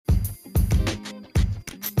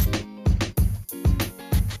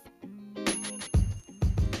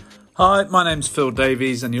Hi, my name's Phil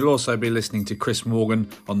Davies, and you'll also be listening to Chris Morgan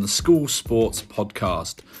on the School Sports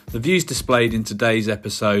Podcast. The views displayed in today's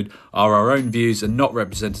episode are our own views and not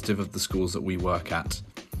representative of the schools that we work at.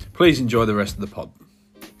 Please enjoy the rest of the pod.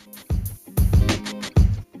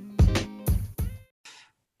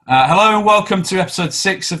 Hello and welcome to episode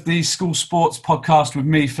 6 of the School Sports Podcast with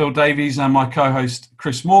me, Phil Davies, and my co-host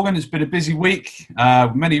Chris Morgan. It's been a busy week,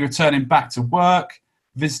 many returning back to work.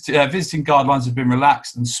 Visiting guidelines have been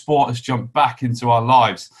relaxed and sport has jumped back into our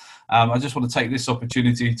lives. I just want to take this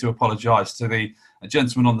opportunity to apologise to the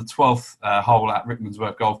gentleman on the 12th hole at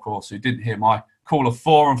Rickmansworth Golf Course who didn't hear my call of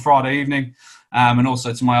 4 on Friday evening, and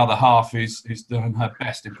also to my other half who's done her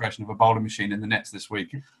best impression of a bowling machine in the nets this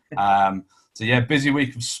week. So yeah, busy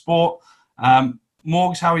week of sport.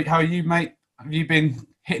 Morgs, how are you, mate? Have you been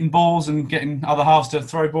hitting balls and getting other halves to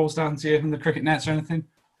throw balls down to you in the cricket nets or anything?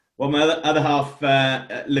 Well, my other half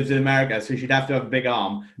lives in America, so she'd have to have a big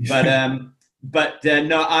arm. But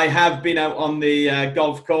no, I have been out on the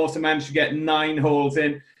golf course. I managed to get 9 holes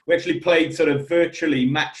in. We actually played sort of virtually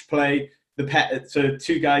match play. Sort of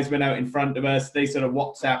 2 guys went out in front of us. They sort of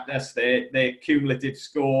WhatsApped us their cumulative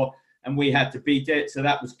score, and we had to beat it. So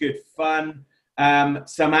that was good fun.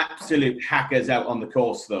 Some absolute hackers out on the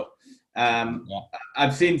course, though.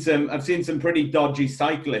 I've seen some pretty dodgy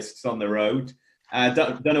cyclists on the road.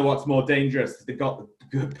 Don't know what's more dangerous, the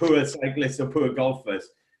poor cyclists or poor golfers,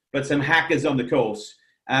 but some hackers on the course.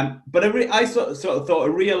 But I sort of thought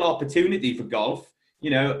a real opportunity for golf. You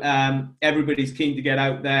know, everybody's keen to get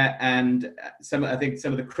out there, and I think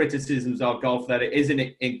some of the criticisms of golf that it isn't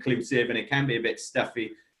inclusive and it can be a bit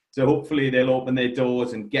stuffy. So hopefully they'll open their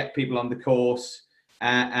doors and get people on the course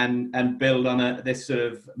and build on this sort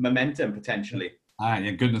of momentum potentially.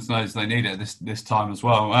 Yeah, goodness knows they need it this time as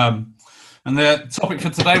well. And the topic for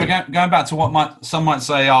today, we're going back to what some might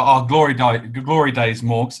say our glory days,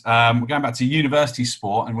 Morgs. We're going back to university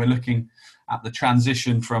sport, and we're looking at the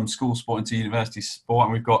transition from school sport into university sport.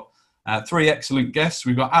 And we've got 3 excellent guests.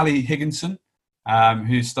 We've got Ali Higginson,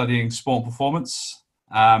 who's studying sport and performance,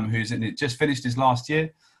 who's just finished his last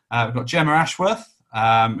year. We've got Gemma Ashworth,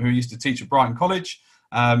 who used to teach at Brighton College,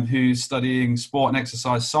 who's studying sport and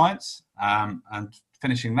exercise science, and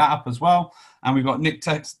finishing that up as well. And we've got Nick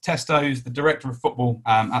Testo, who's the Director of Football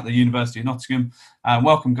at the University of Nottingham.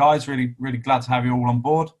 Welcome, guys. Really, really glad to have you all on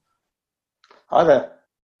board. Hi there.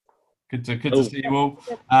 Good to see you all.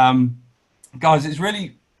 Guys, it's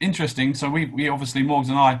really interesting. So we obviously, Morgs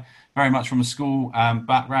and I, very much from a school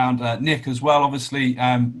background. Nick as well, obviously,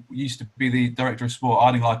 used to be the Director of Sport at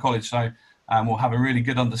Ardingly College. So we'll have a really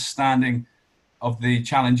good understanding of the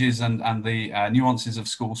challenges and the nuances of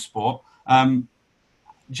school sport.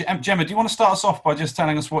 Gemma, do you want to start us off by just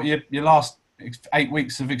telling us what your last 8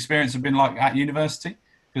 weeks of experience have been like at university?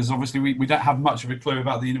 Because obviously we don't have much of a clue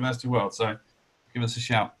about the university world, so give us a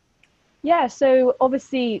shout. Yeah, so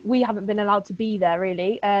obviously we haven't been allowed to be there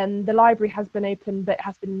really. The library has been open, but it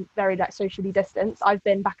has been very socially distanced. I've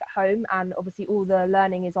been back at home, and obviously all the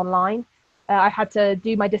learning is online. I had to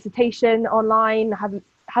do my dissertation online. I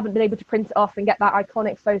haven't been able to print it off and get that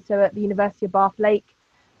iconic photo at the University of Bath Lake.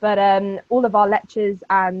 But all of our lectures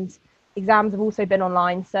and exams have also been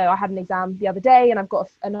online. So I had an exam the other day, and I've got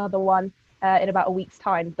another one in about a week's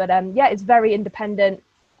time. But yeah, it's very independent.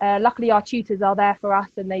 Luckily, our tutors are there for us,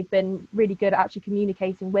 and they've been really good at actually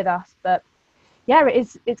communicating with us. But yeah,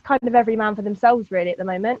 it's kind of every man for themselves really at the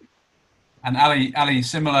moment. And Ali,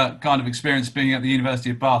 similar kind of experience being at the University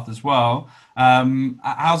of Bath as well.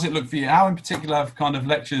 How's it look for you? How in particular have kind of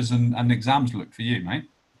lectures and exams look for you, mate?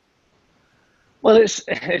 Well, it's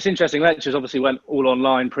interesting. Lectures obviously went all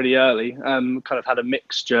online pretty early. Kind of had a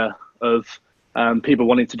mixture of people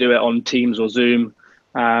wanting to do it on Teams or Zoom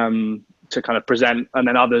to kind of present, and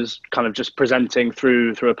then others kind of just presenting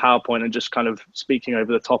through a PowerPoint and just kind of speaking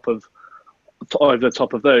over the top of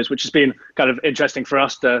those, which has been kind of interesting for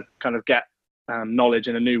us to kind of get knowledge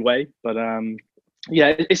in a new way. But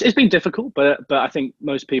yeah, it's been difficult, but I think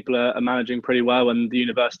most people are managing pretty well, and the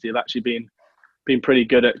university have actually been pretty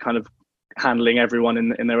good at kind of handling everyone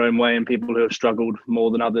in their own way, and people who have struggled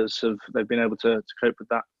more than others they've been able to cope with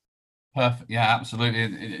that. Perfect. Yeah, absolutely.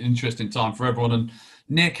 An interesting time for everyone. And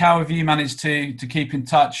Nick, how have you managed to keep in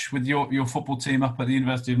touch with your football team up at the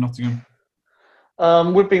University of Nottingham?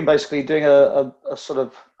 We've been basically doing a sort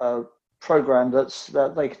of program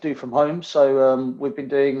that they could do from home. So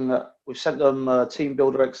we've sent them team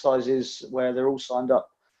builder exercises where they're all signed up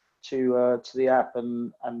to the app,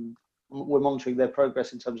 and we're monitoring their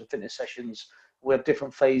progress in terms of fitness sessions. We have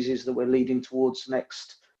different phases that we're leading towards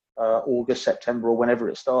next August, September, or whenever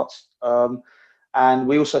it starts. And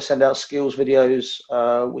we also send out skills videos,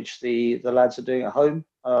 which the lads are doing at home.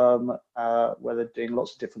 where they're doing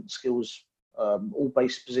lots of different skills, all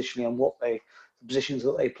based positionally on the positions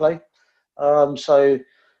that they play. So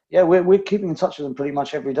yeah, we're keeping in touch with them pretty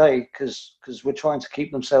much every day because we're trying to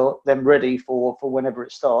keep them ready for whenever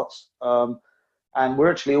it starts. And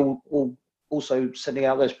we're actually all also sending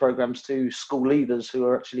out those programs to school leavers who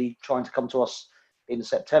are actually trying to come to us in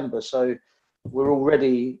September. So we're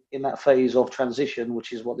already in that phase of transition,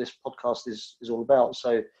 which is what this podcast is all about.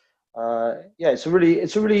 So yeah, it's a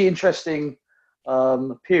really interesting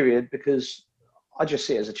period because I just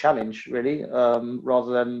see it as a challenge, really,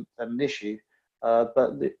 rather than an issue.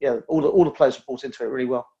 But yeah, all the players have bought into it really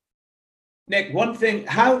well. Nick, one thing,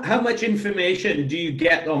 how much information do you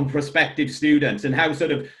get on prospective students, and how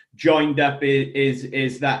sort of joined up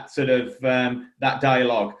is that sort of that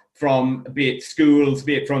dialogue from, be it schools,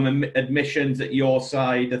 be it from admissions at your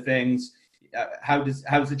side of things? How does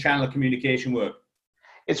the channel of communication work?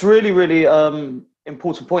 It's really, really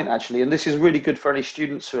important point, actually, and this is really good for any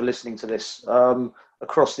students who are listening to this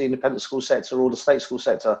across the independent school sector or the state school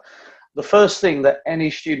sector. The first thing that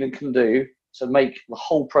any student can do to make the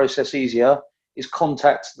whole process easier is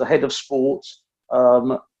contact the head of sport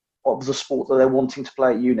of the sport that they're wanting to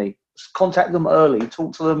play at uni. Just contact them early,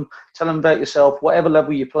 talk to them, tell them about yourself, whatever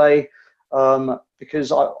level you play,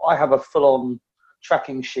 because I have a full-on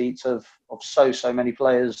tracking sheet of so many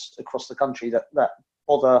players across the country that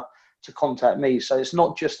bother to contact me. So it's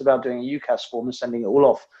not just about doing a UCAS form and sending it all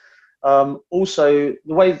off. Also,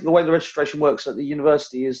 the way the registration works at the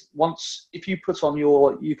university is if you put on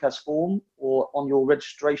your UCAS form or on your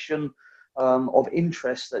registration of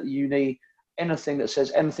interest at uni, anything that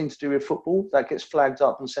says anything to do with football, that gets flagged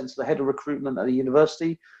up and sent to the head of recruitment at the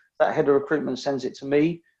university. That head of recruitment sends it to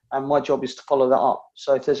me, and my job is to follow that up.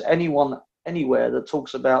 So if there's anyone anywhere that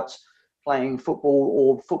talks about playing football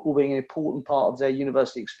or football being an important part of their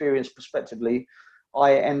university experience prospectively,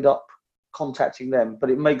 I end up contacting them.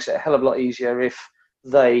 But it makes it a hell of a lot easier if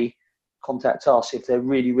they contact us, if they're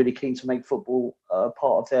really, really keen to make football part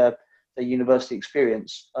of their university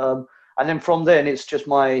experience. And then from then, it's just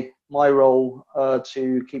my role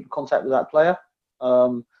to keep in contact with that player,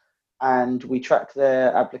 and we track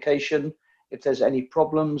their application. If there's any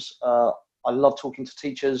problems, I love talking to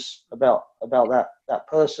teachers about that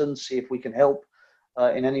person, see if we can help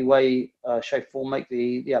in any way, shape, or form, make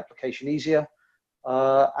the application easier.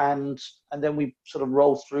 And then we sort of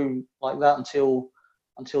roll through like that until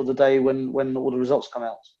the day when all the results come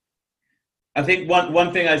out. I think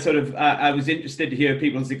one thing I was interested to hear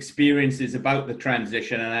people's experiences about the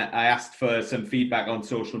transition, and I asked for some feedback on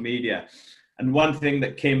social media. And one thing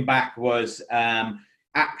that came back was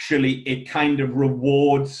actually it kind of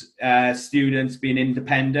rewards students being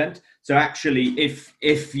independent. So actually,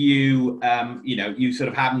 if you you sort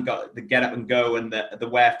of haven't got the get up and go and the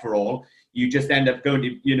wherefore, you just end up going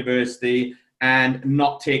to university and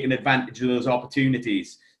not taking advantage of those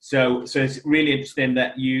opportunities. So it's really interesting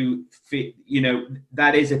that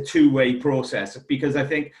that is a two-way process, because I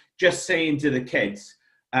think just saying to the kids,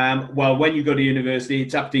 well, when you go to university,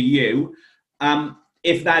 it's up to you.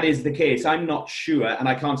 If that is the case, I'm not sure, and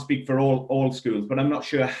I can't speak for all schools, but I'm not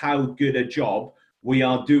sure how good a job we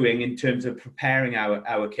are doing in terms of preparing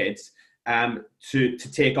our kids to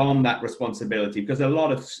take on that responsibility. Because a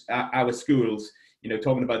lot of our schools,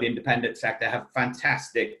 talking about the independent sector, have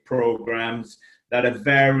fantastic programs that are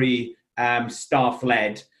very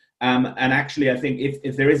staff-led. And actually, I think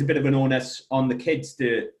if there is a bit of an onus on the kids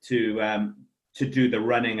to do the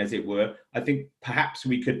running, as it were, I think perhaps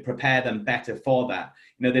we could prepare them better for that.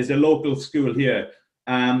 There's a local school here,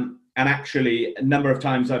 and actually a number of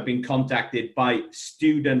times I've been contacted by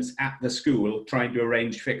students at the school trying to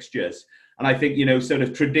arrange fixtures. And I think, sort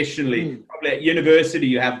of traditionally, probably at university,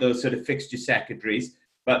 you have those sort of fixture secretaries,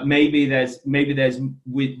 but maybe there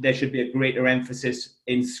should be a greater emphasis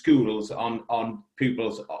in schools on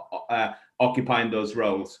pupils occupying those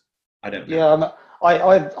roles. I don't know. Yeah,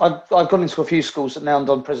 I've gone into a few schools that now and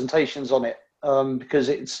done presentations on it, because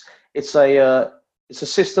it's a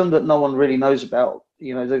system that no one really knows about.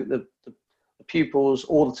 The pupils,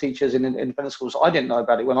 all the teachers in independent schools. I didn't know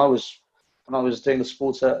about it when I was doing the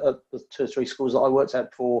sports at the 2 or 3 schools that I worked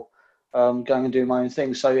at before going and doing my own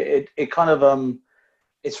thing. So it kind of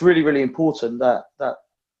it's really, really important that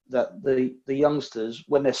the youngsters,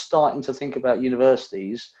 when they're starting to think about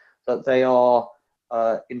universities, that they are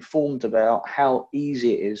informed about how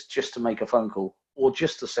easy it is just to make a phone call or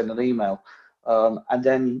just to send an email. And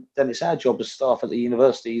then it's our job as staff at the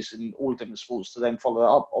universities and all different sports to then follow that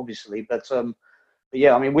up, obviously. But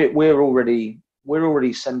yeah, I mean, we're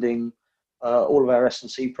already sending all of our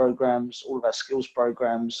S&C programs, all of our skills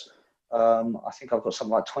programs I think I've got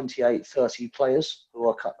something like 28, 30 players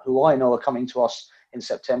who I know are coming to us in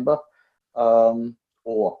September,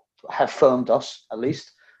 or have firmed us at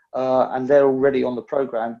least, and they're already on the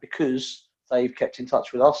program because they've kept in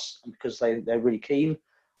touch with us and because they're really keen.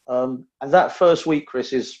 And that first week,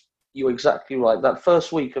 Chris, you're exactly right. That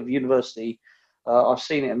first week of university, I've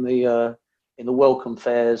seen it in the welcome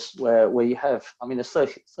fairs where you have, I mean, there's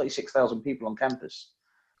 36,000 people on campus.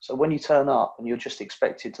 So when you turn up and you're just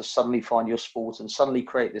expected to suddenly find your sport and suddenly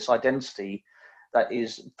create this identity that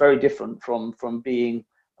is very different from being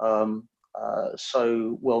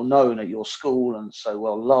so well known at your school and so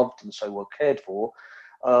well loved and so well cared for,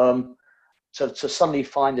 to suddenly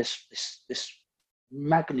find this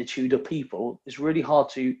magnitude of people is really hard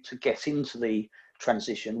to get into the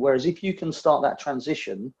transition. Whereas if you can start that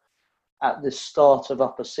transition at the start of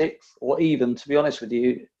upper sixth, or even, to be honest with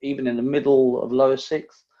you, even in the middle of lower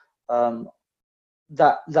sixth,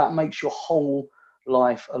 that makes your whole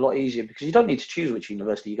life a lot easier, because you don't need to choose which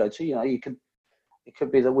university you go to. You know, it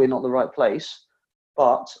could be that we're not the right place,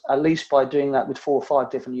 but at least by doing that with 4 or 5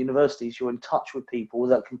 different universities, you're in touch with people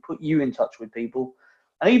that can put you in touch with people.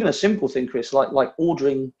 And even a simple thing, Chris, like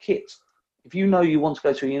ordering kit. If you know you want to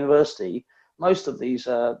go to a university, most of these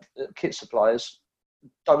kit suppliers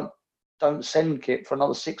don't send kit for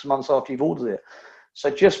another 6 months after you've ordered it.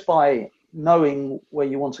 So just by knowing where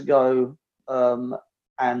you want to go,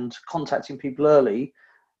 and contacting people early,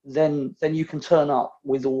 then you can turn up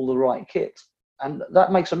with all the right kit. And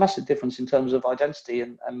that makes a massive difference in terms of identity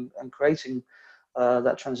and creating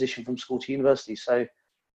that transition from school to university. So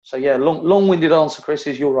yeah, long-winded answer, Chris,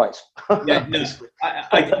 is you're right. Yeah, no,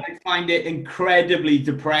 I find it incredibly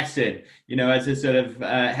depressing, you know, as a sort of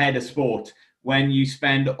head of sport, when you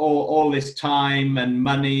spend all this time and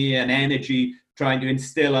money and energy trying to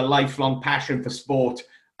instill a lifelong passion for sport,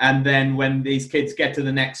 and then when these kids get to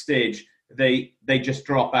the next stage, they just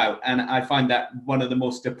drop out. And I find that one of the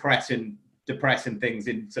most depressing things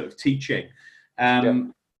in sort of teaching.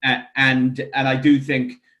 And I do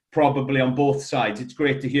think probably on both sides, it's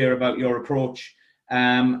great to hear about your approach.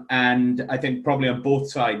 And I think probably on both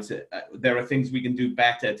sides, there are things we can do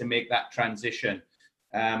better to make that transition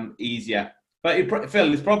easier. But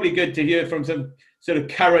Phil, it's probably good to hear from some sort of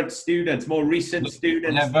current students, more recent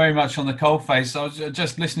students. Yeah, very much on the coalface. I was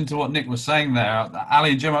just listening to what Nick was saying there.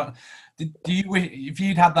 Ali and Jim, if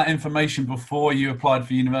you'd had that information before you applied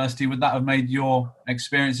for university, would that have made your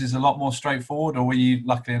experiences a lot more straightforward, or were you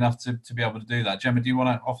lucky enough to be able to do that? Gemma, do you want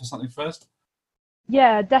to offer something first?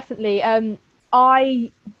 Yeah, definitely.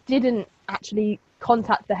 I didn't actually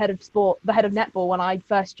contact the head of netball when I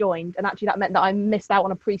first joined, and actually that meant that I missed out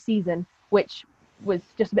on a pre-season, which was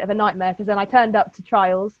just a bit of a nightmare, because then I turned up to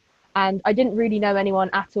trials and I didn't really know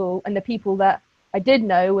anyone at all, and the people that I did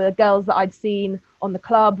know were girls that I'd seen on the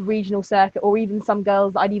club, regional circuit, or even some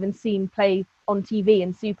girls that I'd even seen play on TV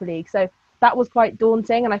in Super League. So that was quite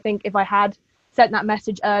daunting, and I think if I had sent that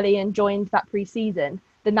message early and joined that pre-season,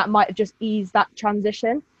 then that might have just eased that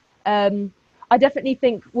transition. I definitely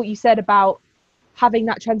think what you said about having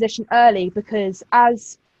that transition early, because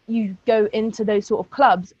as you go into those sort of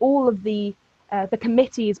clubs, all of the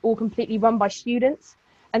committee is all completely run by students,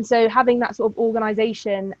 and so having that sort of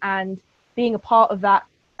organisation and being a part of that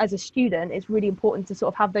as a student is really important to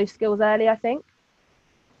sort of have those skills early, I think.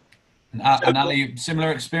 And Ali,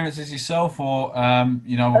 similar experiences yourself, or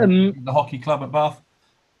the hockey club at Bath?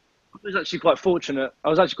 I was actually quite fortunate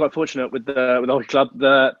with the hockey club.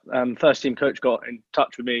 The first team coach got in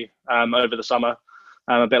touch with me over the summer,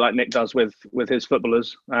 a bit like Nick does with his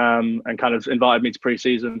footballers, and kind of invited me to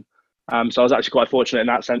pre-season. So I was actually quite fortunate in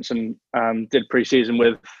that sense, and did pre-season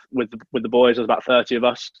with the boys. There was about 30 of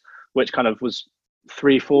us, which kind of was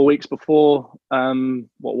 3-4 weeks before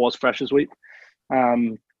what was Freshers Week.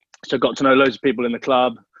 So got to know loads of people in the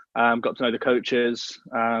club, got to know the coaches,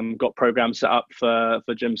 got programs set up for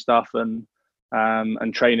gym stuff and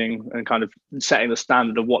training, and kind of setting the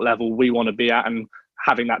standard of what level we want to be at, and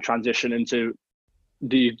having that transition into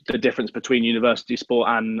the difference between university sport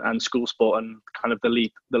and school sport, and kind of the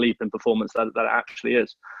leap in performance that it actually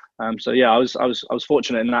is. So yeah, I was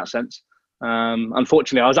fortunate in that sense.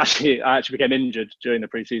 Unfortunately, I actually became injured during the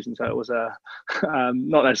pre-season, so it was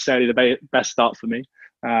not necessarily the best start for me.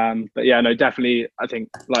 But yeah, no, definitely, I think,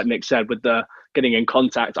 like Nick said, with the getting in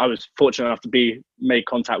contact, I was fortunate enough to be made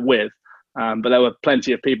contact with. But there were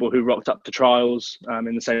plenty of people who rocked up to trials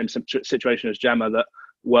in the same situation as Gemma, that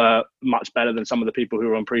were much better than some of the people who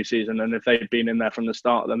were on pre-season. And if they'd been in there from the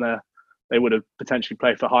start, then they would have potentially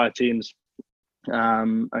played for higher teams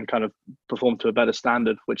and kind of performed to a better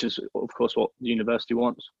standard, which is, of course, what the university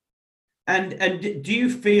wants. And do you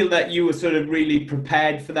feel that you were sort of really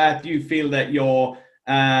prepared for that? Do you feel that your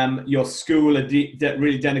school had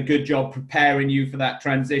really done a good job preparing you for that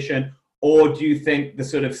transition? Or do you think the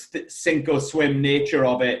sort of sink or swim nature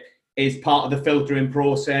of it is part of the filtering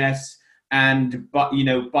process? But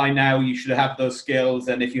by now you should have those skills,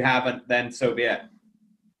 and if you haven't, then so be it.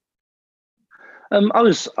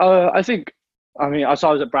 I mean, I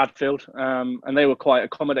was at Bradfield, and they were quite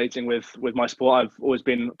accommodating with my sport. I've always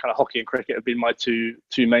been kind of hockey and cricket have been my two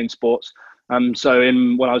main sports. So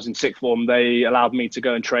when I was in sixth form, they allowed me to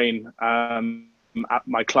go and train at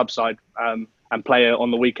my club side and play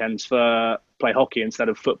on the weekends play hockey instead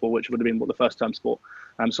of football, which would have been the first term sport.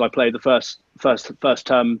 So I played the first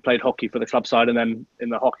term, played hockey for the club side, and then in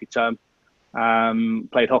the hockey term,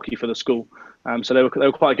 played hockey for the school. So they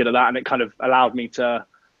were quite good at that, and it kind of allowed me to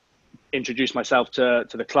introduce myself to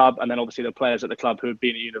the club, and then obviously the players at the club who had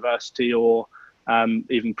been at university or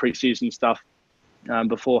even pre-season stuff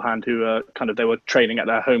beforehand, who they were training at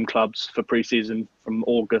their home clubs for pre-season from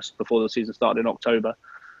August before the season started in October,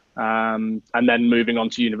 and then moving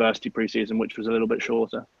on to university pre-season, which was a little bit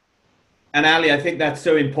shorter. And Ali, I think that's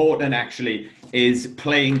so important actually, is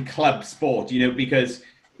playing club sport, because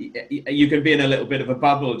you can be in a little bit of a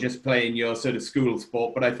bubble just playing your sort of school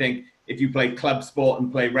sport. But I think if you play club sport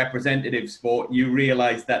and play representative sport, you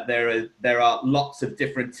realize that there are lots of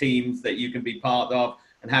different teams that you can be part of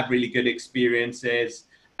and have really good experiences.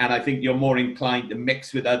 And I think you're more inclined to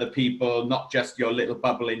mix with other people, not just your little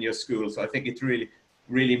bubble in your school. So I think it's really,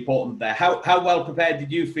 really important there. How well prepared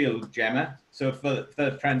did you feel, Gemma, so for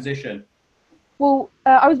the transition? Well,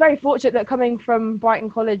 I was very fortunate that coming from Brighton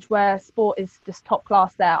College, where sport is just top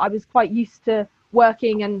class there, I was quite used to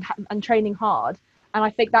working and training hard. And I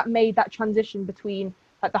think that made that transition between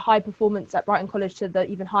like the high performance at Brighton College to the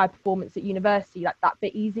even higher performance at university, like that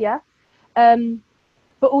bit easier.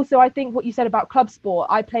 But also I think what you said about club sport,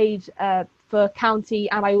 I played for county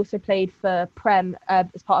and I also played for Prem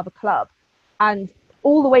as part of a club. And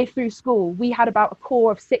all the way through school, we had about a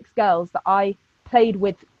core of 6 girls that I played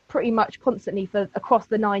with pretty much constantly across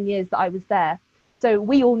the 9 years that I was there. So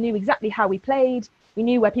we all knew exactly how we played. We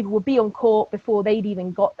knew where people would be on court before they'd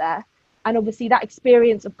even got there. And obviously that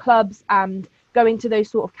experience of clubs and going to those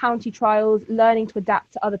sort of county trials, learning to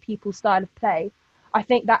adapt to other people's style of play, I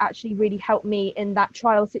think that actually really helped me in that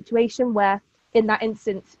trial situation where in that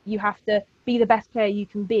instance, you have to be the best player you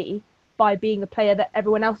can be by being the player that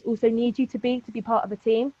everyone else also needs you to be part of a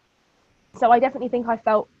team. So I definitely think I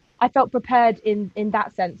felt prepared in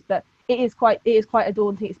that sense, but it is quite a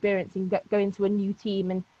daunting experience in going to a new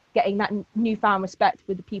team and getting that newfound respect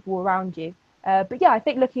with the people around you. But yeah, I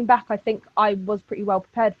think looking back, I think I was pretty well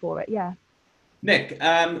prepared for it. Yeah. Nick,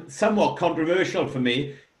 somewhat controversial for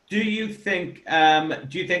me. Do you think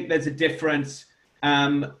there's a difference?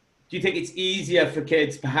 Do you think it's easier for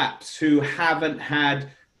kids perhaps who haven't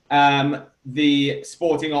had the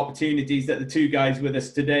sporting opportunities that the two guys with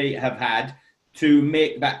us today have had to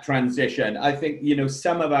make that transition? I think,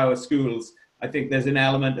 some of our schools, I think there's an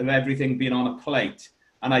element of everything being on a plate.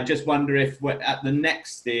 And I just wonder if we're at the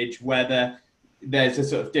next stage, whether there's a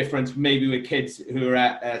sort of difference maybe with kids who are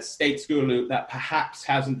at a state school that perhaps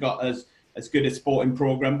hasn't got as good a sporting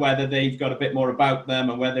program, whether they've got a bit more about them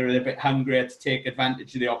and whether they're a bit hungrier to take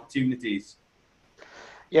advantage of the opportunities.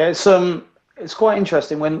 Yeah, it's quite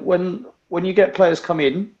interesting when you get players come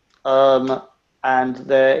in and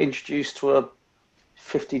they're introduced to a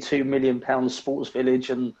 £52 million sports village,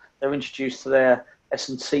 and they're introduced to their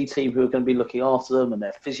S&C team who are going to be looking after them, and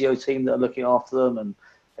their physio team that are looking after them, and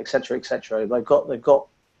et cetera, et cetera. They've got.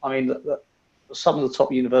 I mean, some of the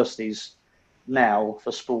top universities now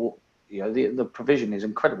for sport, the provision is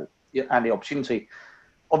incredible, and the opportunity.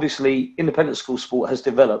 Obviously, independent school sport has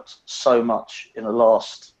developed so much in the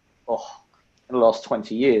last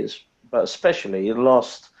 20 years, but especially in the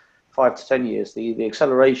last 5 to 10 years, the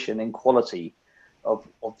acceleration in quality of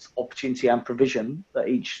opportunity and provision that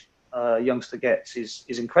each youngster gets is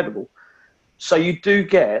incredible. So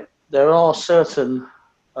there are certain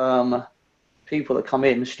people that come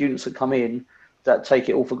in, students that come in, that take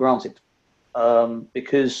it all for granted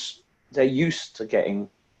because they're used to getting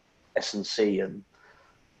S&C and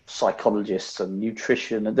psychologists and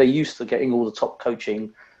nutrition, and they're used to getting all the top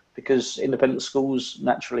coaching because independent schools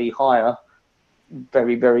naturally hire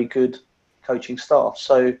very, very good coaching staff.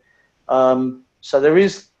 So there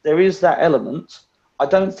is that element. I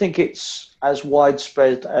don't think it's as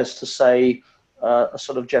widespread as to say a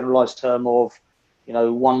sort of generalized term of,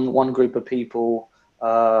 one group of people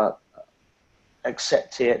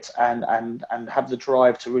accept it and have the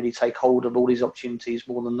drive to really take hold of all these opportunities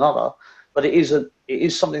more than another. But it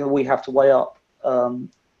is something that we have to weigh up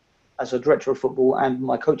as a director of football and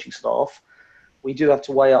my coaching staff, we do have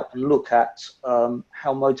to weigh up and look at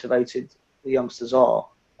how motivated the youngsters are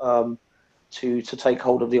to take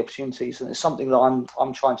hold of the opportunities. And it's something that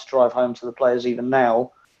I'm trying to drive home to the players even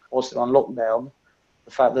now, whilst they're on lockdown.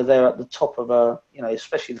 The fact that they're at the top of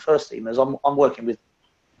especially the first teamers. I'm working with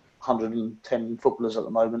 110 footballers at the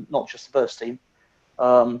moment, not just the first team.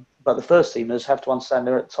 But the first teamers have to understand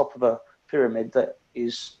they're at the top of a pyramid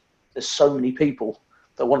there's so many people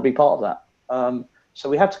that want to be part of that. So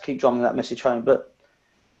we have to keep driving that message home. But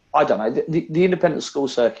I don't know, the independent school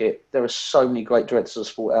circuit, there are so many great directors of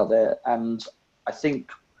sport out there. And I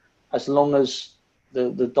think as long as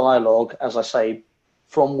the dialogue, as I say,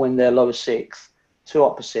 from when they're lower sixth to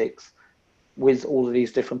upper sixth, with all of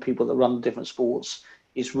these different people that run different sports,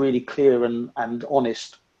 is really clear and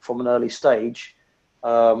honest from an early stage,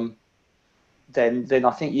 then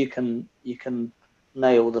I think you can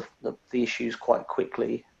nail the issues quite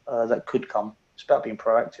quickly that could come. It's about being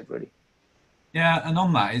proactive, really. Yeah, and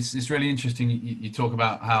on that, it's really interesting. You talk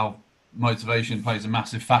about how motivation plays a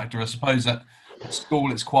massive factor. I suppose at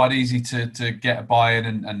school it's quite easy to get a buy-in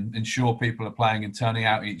and ensure people are playing and turning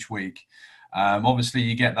out each week. Obviously,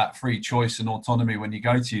 you get that free choice and autonomy when you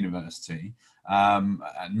go to university, and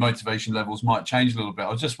motivation levels might change a little bit. I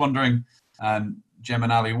was just wondering, Jem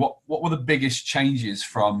and Ali, what were the biggest changes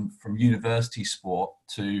from university sport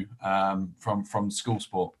to from school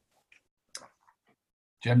sport?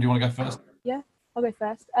 Jem, do you want to go first? Yeah, I'll go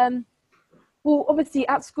first. Well, obviously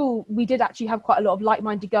at school, we did actually have quite a lot of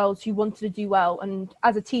like-minded girls who wanted to do well. And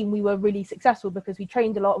as a team, we were really successful because we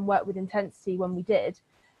trained a lot and worked with intensity when we did.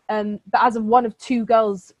 But as of one of two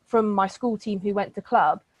girls from my school team who went to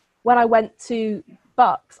club, when I went to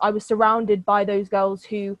Bucks, I was surrounded by those girls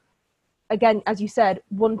who, again, as you said,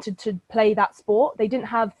 wanted to play that sport. They didn't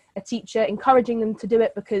have a teacher encouraging them to do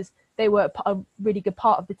it because they were a really good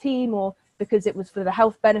part of the team or because it was for the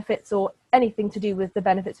health benefits or anything to do with the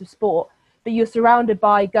benefits of sport. But you're surrounded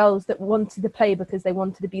by girls that wanted to play because they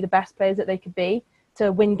wanted to be the best players that they could be,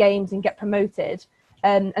 to win games and get promoted.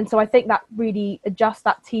 And so I think that really adjusts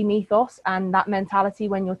that team ethos and that mentality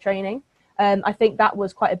when you're training. I think that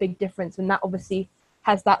was quite a big difference, and that obviously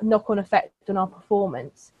has that knock-on effect on our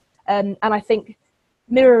performance. And I think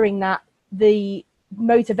mirroring that, the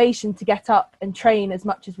motivation to get up and train as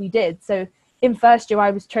much as we did. So in first year, I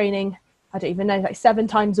was training, I don't even know, like 7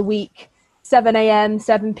 times a week, 7 a.m.,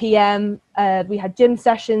 7 p.m. We had gym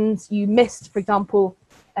sessions. You missed, for example,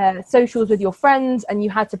 socials with your friends, and you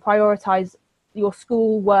had to prioritize your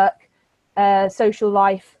school, work, social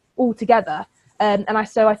life all together.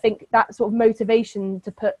 So I think that sort of motivation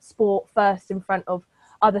to put sport first in front of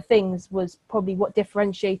other things was probably what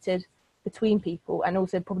differentiated between people, and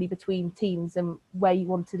also probably between teams and where you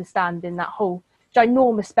wanted to stand in that whole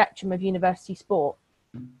ginormous spectrum of university sport.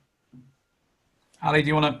 Ali, do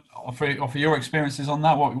you want to offer your experiences on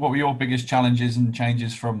that? What were your biggest challenges and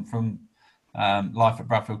changes from life at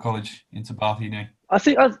Bradfield College into Bath Uni? I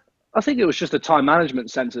think it was just a time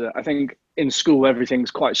management sense of it. I think in school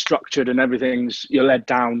everything's quite structured and you're led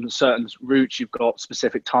down certain routes. You've got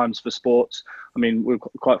specific times for sports. I mean, we're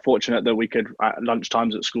quite fortunate that we could, at lunch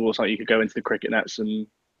times at school or something, you could go into the cricket nets and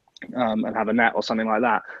have a net or something like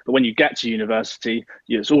that. But when you get to university,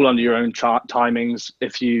 it's all under your own timings.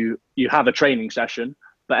 If you have a training session,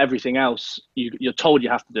 but everything else, you're told you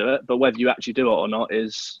have to do it, but whether you actually do it or not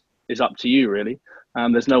is up to you, really.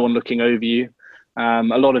 There's no one looking over you. A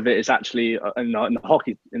lot of it is actually in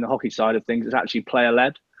the hockey side of things, it's actually player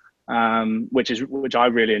led, which I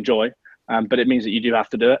really enjoy. But it means that you do have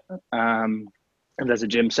to do it. If there's a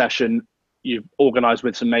gym session, you organise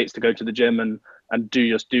with some mates to go to the gym and do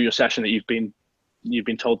your session that you've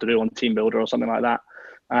been told to do on Team Builder or something like that.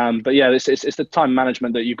 But yeah, it's the time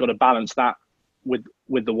management that you've got to balance that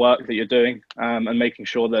with the work that you're doing, and making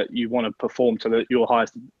sure that you want to perform to your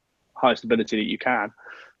highest ability that you can.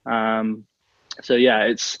 So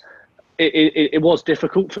yeah, it was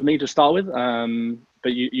difficult for me to start with,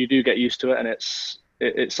 but you do get used to it, and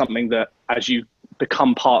it's something that as you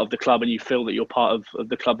become part of the club and you feel that you're part of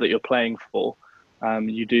the club that you're playing for,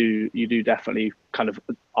 you do definitely kind of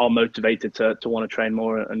are motivated to want to train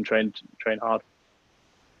more and train hard.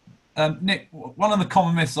 Nick, one of the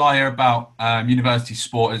common myths I hear about university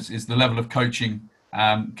sport is the level of coaching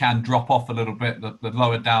can drop off a little bit the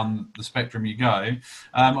lower down the spectrum you go.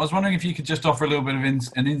 I was wondering if you could just offer a little bit of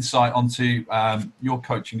an insight onto your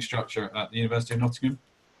coaching structure at the University of Nottingham.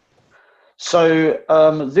 So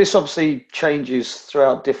this obviously changes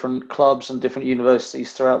throughout different clubs and different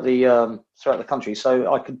universities throughout the country.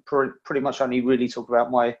 So I could pretty much only really talk about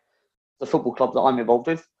the football club that I'm involved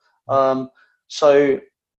with. So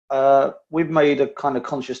we've made a kind of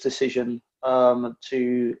conscious decision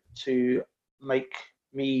to make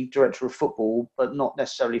me director of football, but not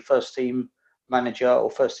necessarily first team manager or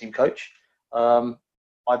first team coach.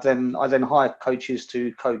 I then hire coaches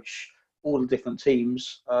to coach all the different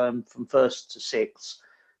teams from first to sixth.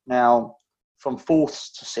 Now, from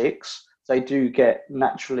fourth to sixth, they do get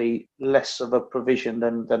naturally less of a provision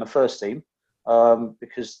than a first team,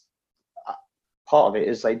 because part of it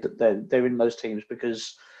is they're in those teams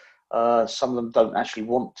because some of them don't actually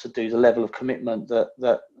want to do the level of commitment that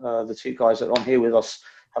the two guys that are on here with us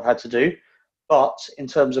have had to do. But in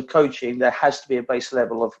terms of coaching, there has to be a base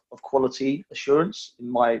level of quality assurance in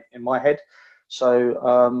my head.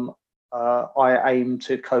 So I aim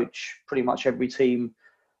to coach pretty much every team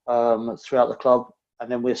throughout the club, and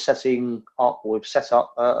then we've set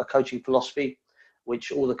up a coaching philosophy,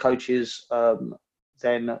 which all the coaches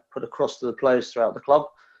then put across to the players throughout the club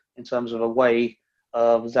in terms of a way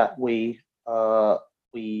that we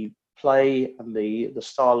play and the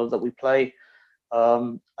style that we play.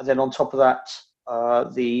 And then on top of that,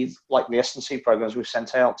 the S&C programs we've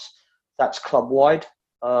sent out, that's club wide.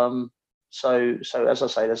 So as I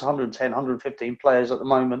say, there's 110, 115 players at the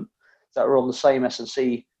moment that are on the same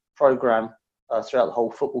S&C program throughout the whole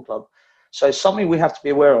football club. So it's something we have to be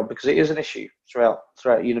aware of because it is an issue throughout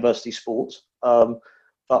university sports.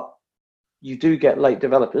 But you do get late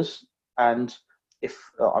developers, and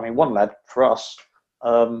one lad for us,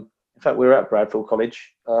 in fact, we were at Bradfield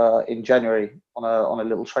College in January on a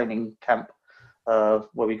little training camp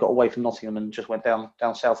where we got away from Nottingham and just went down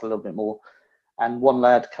south a little bit more. And one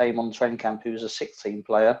lad came on training camp who was a sixth team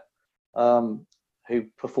player who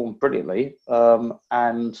performed brilliantly.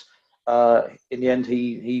 And in the end,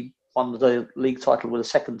 he won the league title with a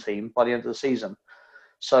second team by the end of the season.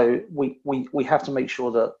 So we have to make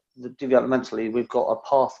sure that developmentally we've got a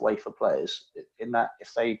pathway for players in that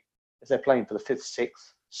if they're playing for the 5th,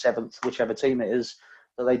 6th, 7th, whichever team it is,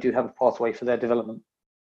 that they do have a pathway for their development.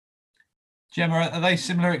 Gemma, are they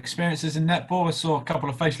similar experiences in netball? I saw a couple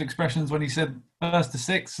of facial expressions when he said 1st to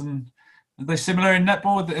 6th, and are they similar in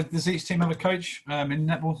netball? Does each team have a coach in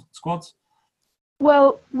netball squads?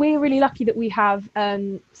 Well, we're really lucky that we have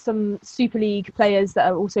some Super League players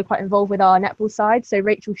that are also quite involved with our netball side. So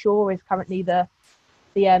Rachel Shaw is currently the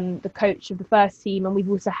coach of the first team, and we've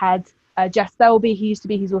also had Jess Selby,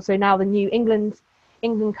 who's also now the new England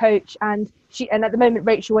coach, and at the moment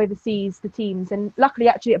Rachel oversees the teams. And luckily,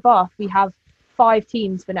 actually at Bath we have 5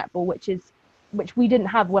 teams for netball, which we didn't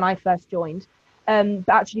have when I first joined. But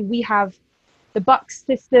actually we have the Bucks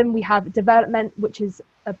system, we have development, which is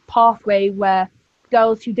a pathway where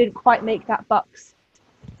girls who didn't quite make that Bucks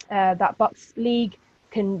league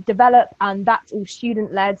can develop, and that's all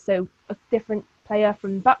student led. So a different player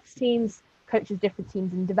from Bucks teams coaches different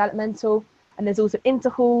teams in developmental, and there's also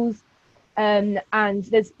interhalls, and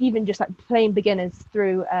there's even just like playing beginners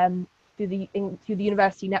through the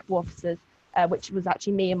university netball officers, which was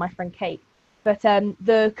actually me and my friend Kate. But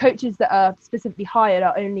the coaches that are specifically hired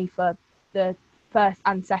are only for the first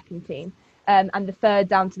and second team. And the third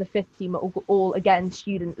down to the 5th team are all again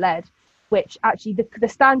student led, which actually the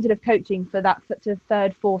standard of coaching for that to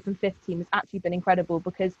 3rd, 4th and 5th team has actually been incredible,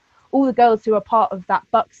 because all the girls who are part of that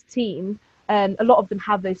Bucks team, a lot of them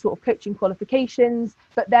have those sort of coaching qualifications,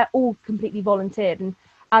 but they're all completely volunteered. And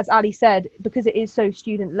as Ali said, because it is so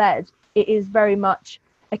student led, it is very much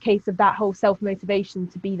a case of that whole self-motivation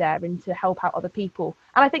to be there and to help out other people.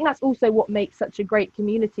 And I think that's also what makes such a great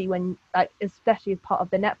community when, especially as part of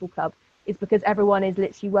the netball club, is because everyone is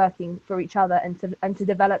literally working for each other and to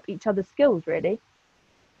develop each other's skills, really.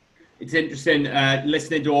 It's interesting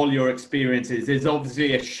listening to all your experiences. There's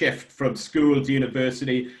obviously a shift from school to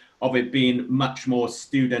university of it being much more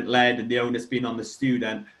student-led and the onus being on the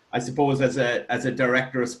student. I suppose as a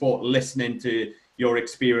director of sport, listening to your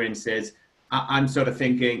experiences, I'm sort of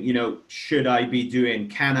thinking, can I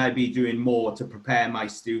be doing more to prepare my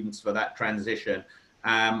students for that transition?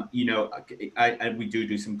 We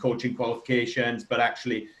do some coaching qualifications, but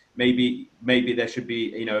actually maybe there should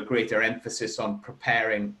be, a greater emphasis on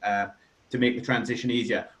preparing to make the transition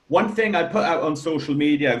easier. One thing I put out on social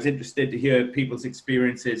media, I was interested to hear people's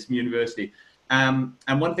experiences from university. And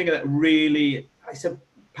one thing that really, I said,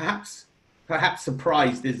 perhaps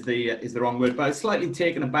surprised is the wrong word, but I was slightly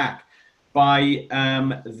taken aback by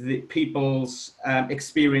the people's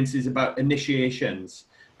experiences about initiations.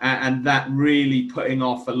 And that really putting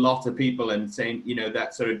off a lot of people and saying,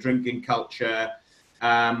 that sort of drinking culture.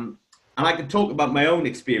 And I could talk about my own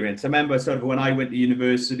experience. I remember sort of when I went to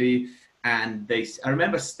university, and I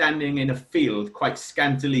remember standing in a field quite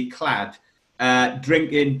scantily clad,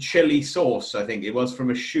 drinking chili sauce, I think it was,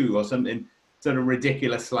 from a shoe or something. sort of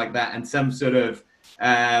ridiculous like that, and some sort of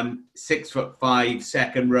 6'5"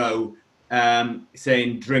 second row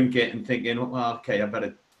saying drink it and thinking, well, okay, I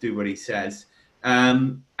better do what he says.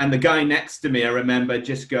 And the guy next to me, I remember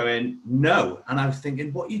just going, no. And I was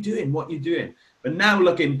thinking, what are you doing? What are you doing? But now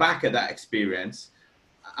looking back at that experience,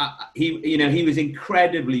 he was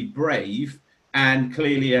incredibly brave and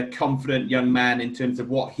clearly a confident young man in terms of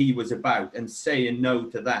what he was about, and saying no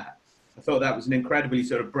to that. I thought that was an incredibly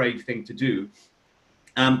sort of brave thing to do.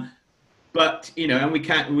 But, and we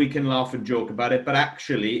can laugh and joke about it, but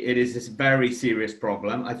actually it is this very serious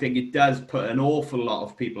problem. I think it does put an awful lot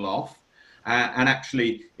of people off. And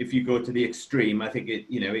actually, if you go to the extreme, I think it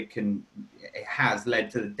has led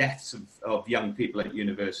to the deaths of young people at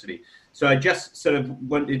university. So I just sort of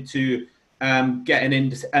wanted to get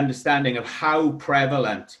an understanding of how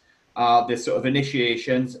prevalent are the sort of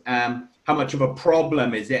initiations, how much of a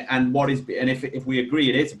problem is it, and if we agree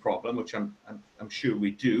it is a problem, which I'm sure we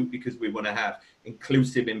do, because we want to have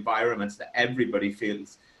inclusive environments that everybody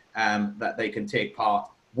feels that they can take part.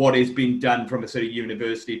 What is being done from a sort of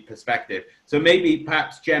university perspective. So maybe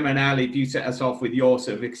perhaps Gemma and Ali, if you set us off with your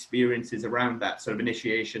sort of experiences around that sort of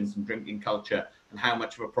initiations and drinking culture, and how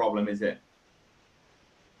much of a problem is it?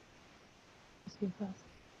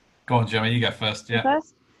 Go on, Gemma, you go first. Yeah.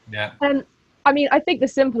 First? Yeah. I mean, I think the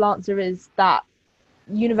simple answer is that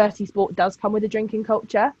university sport does come with a drinking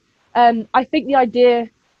culture. I think the idea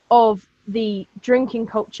of the drinking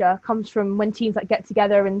culture comes from when teams get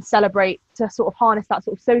together and celebrate to sort of harness that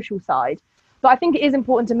sort of social side. But I think it is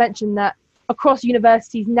important to mention that across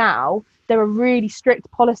universities now, there are really strict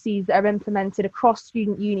policies that are implemented across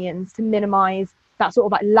student unions to minimise that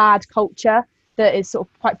sort of lad culture that is sort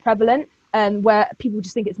of quite prevalent, where people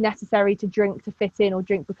just think it's necessary to drink to fit in or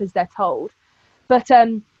drink because they're told. But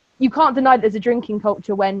you can't deny that there's a drinking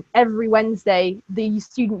culture when every Wednesday the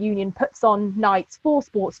student union puts on nights for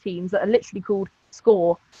sports teams that are literally called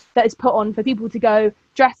Score, that is put on for people to go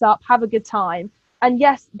dress up, have a good time. And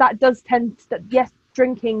yes,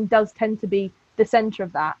 drinking does tend to be the centre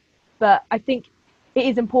of that. But I think it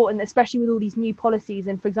is important, especially with all these new policies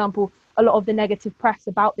and, for example, a lot of the negative press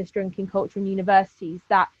about this drinking culture in universities,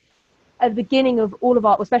 that at the beginning of all of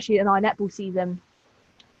our, especially in our netball season,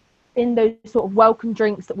 in those sort of welcome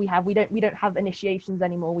drinks that we have, we don't have initiations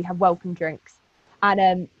anymore, we have welcome drinks,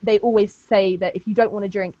 and they always say that if you don't want to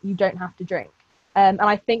drink, you don't have to drink, and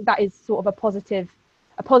I think that is sort of a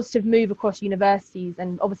positive move across universities,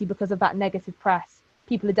 and obviously because of that negative press,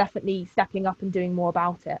 people are definitely stepping up and doing more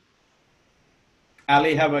about it.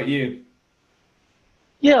 Ali, how about you?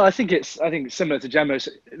 Yeah, I think it's similar to Gemma.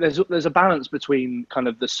 There's a balance between kind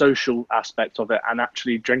of the social aspect of it and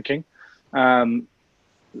actually drinking.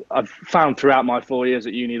 I've found throughout my 4 years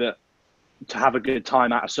at uni that to have a good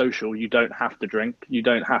time at a social, you don't have to drink. You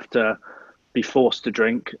don't have to be forced to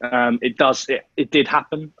drink. It did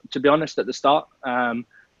happen, to be honest, at the start.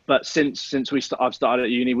 But since I've started at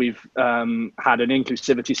uni, we've had an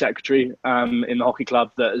inclusivity secretary in the hockey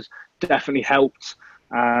club that has definitely helped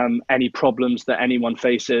any problems that anyone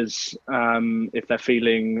faces, if they're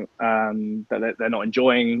feeling that they're not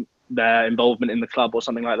enjoying their involvement in the club or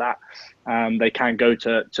something like that, they can go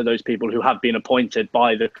to those people who have been appointed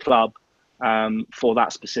by the club for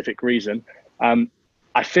that specific reason.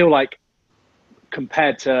 I feel like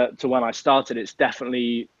compared to when I started, it's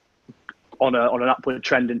definitely on an upward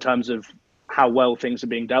trend in terms of how well things are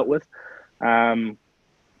being dealt with.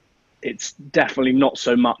 It's definitely not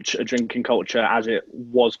so much a drinking culture as it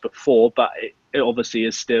was before, but it obviously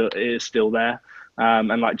is still there.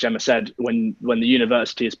 And like Gemma said, when the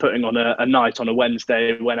university is putting on a night on a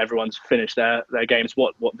Wednesday when everyone's finished their games,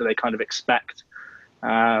 what do they kind of expect?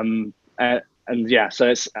 And yeah, so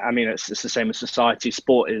it's the same as society.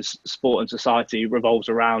 Sport and society revolves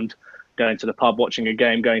around going to the pub, watching a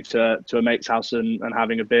game, going to a mate's house and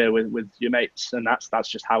having a beer with your mates, and that's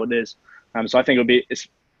just how it is. So I think it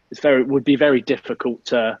would be very difficult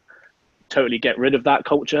to totally get rid of that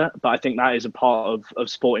culture, but I think that is a part of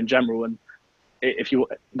sport in general, and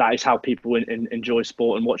that is how people enjoy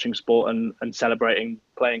sport and watching sport and celebrating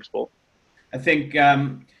playing sport. I think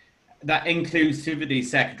that inclusivity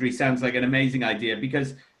secretary sounds like an amazing idea,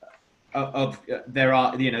 because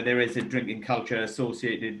there is a drinking culture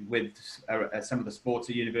associated with some of the sports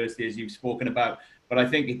at university, as you've spoken about, but I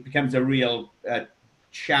think it becomes a real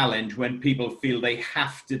challenge when people feel they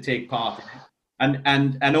have to take part in it,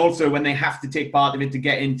 and also when they have to take part of it to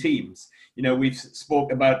get in teams. We've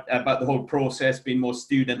spoke about the whole process being more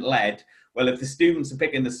student-led. Well, if the students are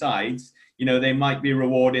picking the sides, they might be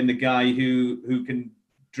rewarding the guy who can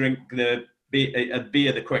drink a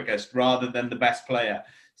beer the quickest rather than the best player.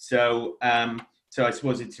 So So I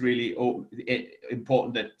suppose it's really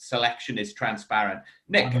important that selection is transparent.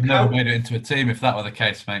 Nick, I'd have never made it into a team if that were the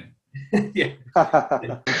case, mate. Yeah,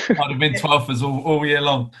 I'd have been 12th all year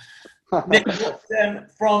long. Nick,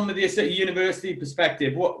 from the university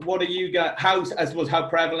perspective, what are you got? How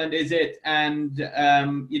prevalent is it, and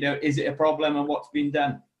is it a problem, and what's been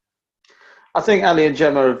done? I think Ali and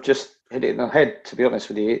Gemma have just hit it in the head, to be honest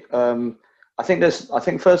with you. I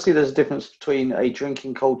think firstly there's a difference between a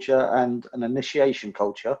drinking culture and an initiation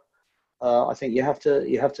culture. I think you have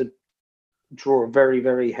to draw a very,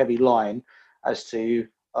 very heavy line as to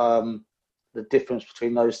the difference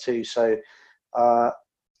between those two. So I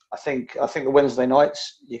think the Wednesday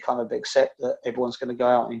nights, you kind of accept that everyone's going to go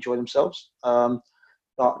out and enjoy themselves.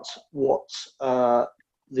 But what the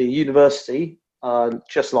university,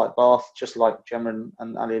 just like Bath, just like Gemma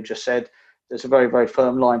and Ali have just said, there's a very, very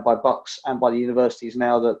firm line by Bucks and by the universities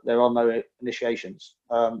now that there are no initiations.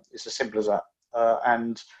 It's as simple as that.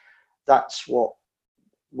 And that's what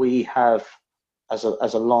we have as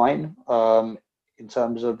a line in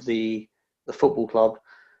terms of the football club,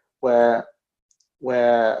 where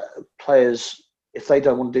players, if they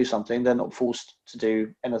don't want to do something, they're not forced to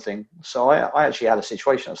do anything. So I actually had a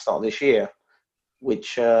situation at the start of this year,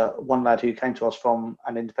 which one lad who came to us from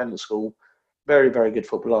an independent school, very, very good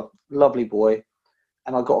footballer, lovely boy,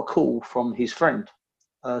 and I got a call from his friend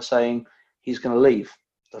saying he's going to leave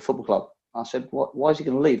the football club. I said, why is he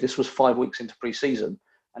going to leave? This was 5 weeks into pre-season,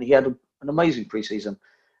 and he had an amazing pre-season.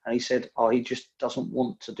 And he said, he just doesn't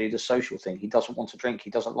want to do the social thing. He doesn't want to drink.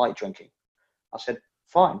 He doesn't like drinking. I said,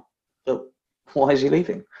 fine, but why is he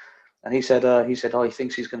leaving? And he said, he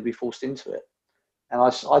thinks he's going to be forced into it. And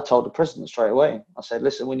I told the president straight away. I said,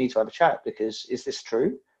 listen, we need to have a chat, because is this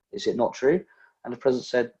true? Is it not true? And the president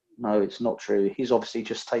said, no, it's not true. He's obviously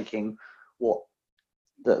just taking what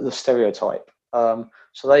the stereotype.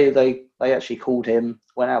 So they actually called him,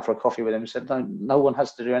 went out for a coffee with him, and said, no one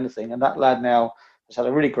has to do anything. And that lad now has had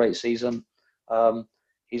a really great season.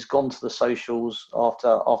 He's gone to the socials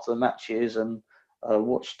after the matches and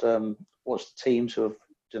watched the teams who have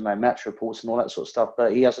done match reports and all that sort of stuff.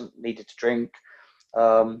 But he hasn't needed to drink.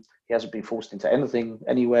 He hasn't been forced into anything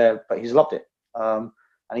anywhere, but he's loved it.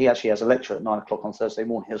 And he actually has a lecture at 9 o'clock on Thursday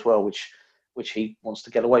morning as well, which he wants to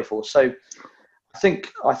get away for. So I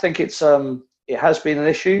think it has been an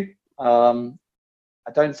issue. I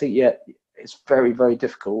don't think yet it's very, very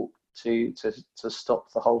difficult to stop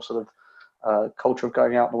the whole sort of culture of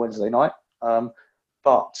going out on a Wednesday night.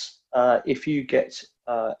 But if you get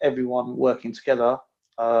everyone working together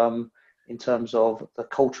in terms of the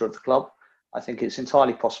culture of the club, I think it's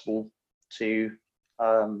entirely possible to,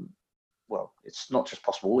 it's not just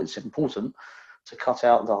possible, it's important to cut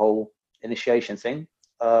out the whole initiation thing.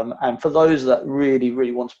 And for those that really,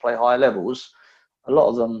 really want to play higher levels, a lot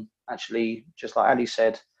of them actually, just like Ali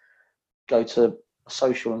said, go to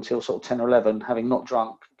social until sort of 10 or 11, having not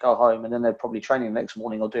drunk, go home, and then they're probably training the next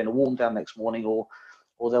morning or doing a warm down next morning, or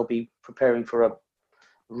they'll be preparing for a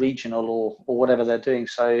regional or whatever they're doing.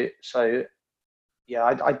 So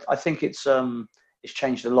yeah, I think it's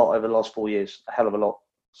changed a lot over the last 4 years, a hell of a lot,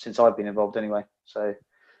 since I've been involved anyway. So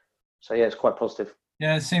yeah, it's quite positive.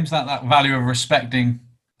 Yeah, it seems that value of respecting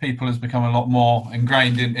people has become a lot more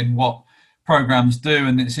ingrained in what programs do.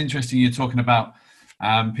 And it's interesting you're talking about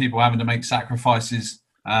people having to make sacrifices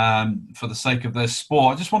for the sake of their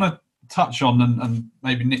sport. I just want to touch on, and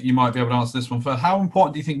maybe Nick, you might be able to answer this one first. How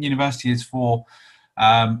important do you think university is for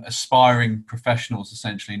aspiring professionals,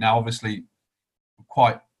 essentially? Now, obviously,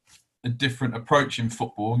 quite a different approach in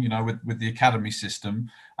football, with the academy system.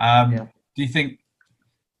 Do you think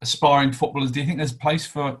aspiring footballers, do you think there's a place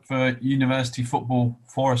for university football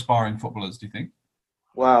for aspiring footballers, do you think?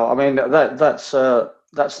 Wow, I mean, that's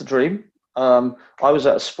the dream. I was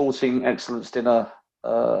at a sporting excellence dinner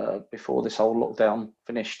before this whole lockdown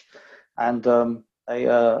finished, and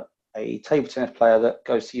a table tennis player that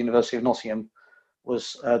goes to the University of Nottingham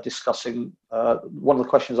was discussing. One of the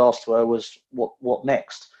questions asked to her was, "What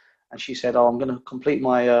next?" And she said, "I'm going to complete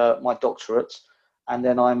my my doctorate, and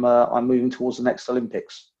then I'm moving towards the next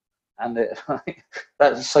Olympics." And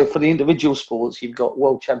that's so for the individual sports, you've got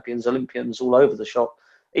world champions, Olympians all over the shop.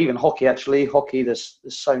 Even hockey, actually. Hockey, there's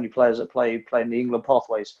so many players that play in the England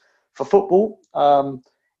pathways. For football,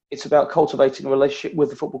 it's about cultivating a relationship with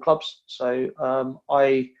the football clubs. So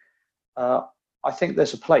I think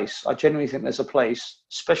there's a place. I genuinely think there's a place,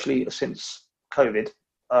 especially since COVID,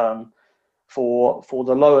 for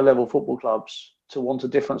the lower level football clubs to want a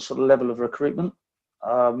different sort of level of recruitment.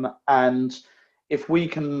 And if we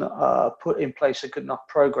can put in place a good enough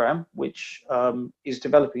program, which is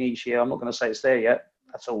developing each year, I'm not going to say it's there yet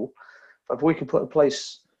at all, but if we can put in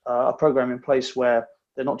place a program in place where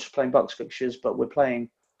they're not just playing Bucks fixtures, but we're playing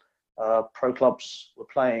pro clubs, we're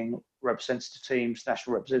playing representative teams,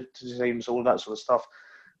 national representative teams, all of that sort of stuff,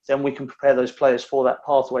 then we can prepare those players for that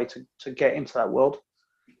pathway to get into that world.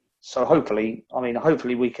 So hopefully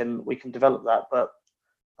we can develop that, but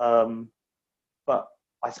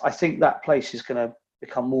I think that place is going to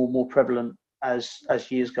become more and more prevalent as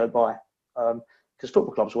years go by. Because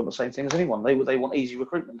football clubs want the same thing as anyone. They want easy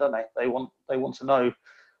recruitment, don't they? They want to know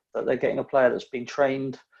that they're getting a player that's been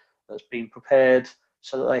trained, that's been prepared,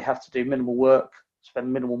 so that they have to do minimal work,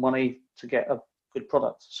 spend minimal money to get a good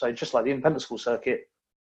product. So just like the independent school circuit,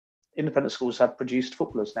 independent schools have produced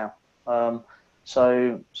footballers now.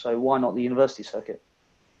 So why not the university circuit?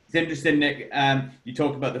 It's interesting, Nick. You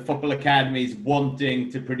talk about the football academies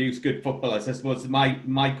wanting to produce good footballers. I suppose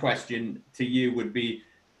my question to you would be,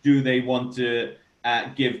 do they want to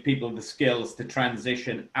give people the skills to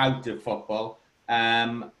transition out of football?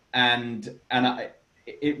 I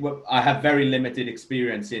have very limited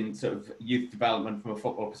experience in sort of youth development from a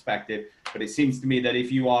football perspective, but it seems to me that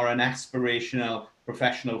if you are an aspirational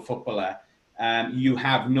professional footballer, you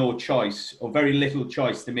have no choice or very little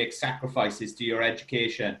choice to make sacrifices to your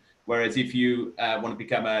education. Whereas if you want to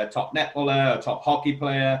become a top netballer, a top hockey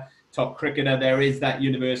player, top cricketer, there is that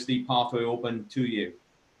university pathway open to you.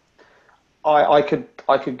 I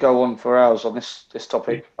could go on for hours on this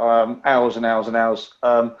topic, hours and hours and hours.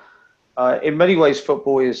 In many ways,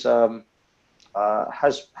 football is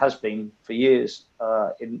has been for years.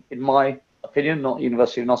 In my opinion, not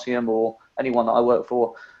University of Nottingham or anyone that I work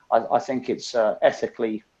for, I think it's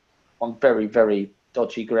ethically on very, very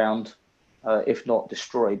dodgy ground, if not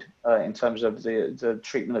destroyed, in terms of the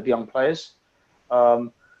treatment of young players.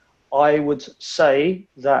 I would say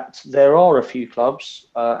that there are a few clubs,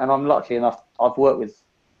 and I'm lucky enough, I've worked with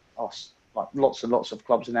like lots and lots of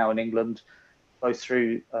clubs now in England, both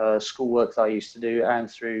through school work that I used to do and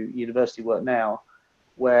through university work now,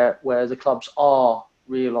 where the clubs are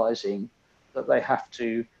realising that they have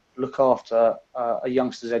to look after a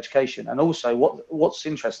youngster's education. And also what's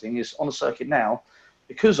interesting is on the circuit now,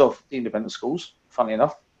 because of the independent schools, funnily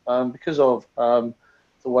enough, because of the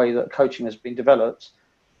way that coaching has been developed,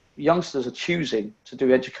 youngsters are choosing to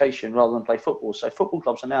do education rather than play football. So football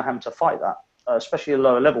clubs are now having to fight that, especially the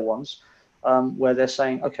lower level ones, where they're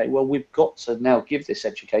saying, okay, well, we've got to now give this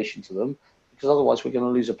education to them because otherwise we're going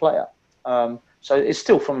to lose a player. So it's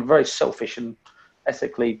still from a very selfish and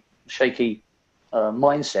ethically shaky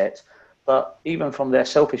mindset, but even from their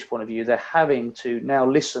selfish point of view, they're having to now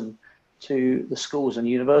listen to the schools and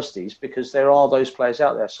universities because there are those players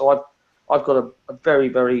out there. So I've got a very,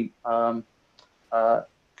 very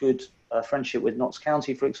good friendship with Notts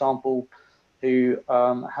County, for example, who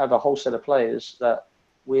have a whole set of players that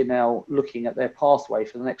we're now looking at their pathway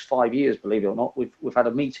for the next 5 years, believe it or not. We've had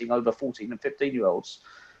a meeting over 14 and 15-year-olds,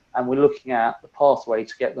 and we're looking at the pathway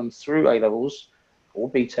to get them through A-levels or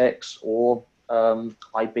BTECs or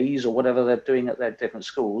IBs or whatever they're doing at their different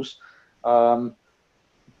schools, but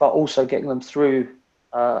also getting them through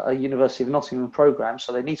a University of Nottingham program.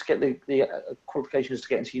 So they need to get the qualifications to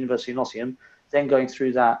get into University of Nottingham, then going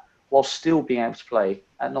through that while still being able to play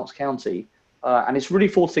at Notts County. And it's really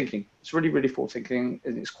forward-thinking. It's really, really forward-thinking.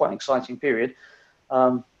 It's quite an exciting period.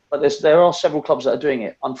 But there are several clubs that are doing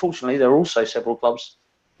it. Unfortunately, there are also several clubs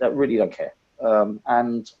that really don't care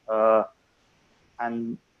and are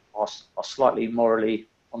slightly morally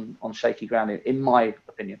on shaky ground, in my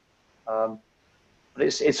opinion. But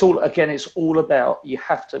it's all about, you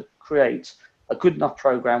have to create a good enough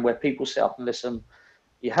program where people sit up and listen.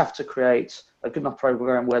 You have to create a good enough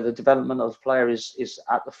program where the development of the player is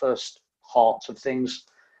at the first heart of things,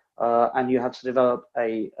 and you have to develop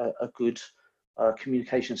a good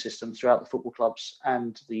communication system throughout the football clubs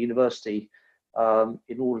and the university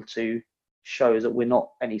in order to show that we're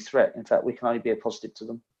not any threat. In fact, we can only be a positive to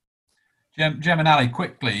them. Jem and Ali,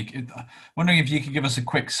 quickly, wondering if you could give us a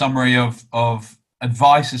quick summary of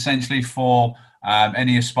advice, essentially, for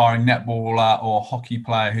any aspiring netballer or hockey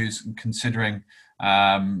player who's considering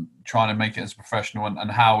trying to make it as a professional, and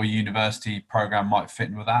how a university program might fit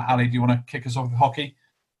in with that. Ali, do you want to kick us off with hockey?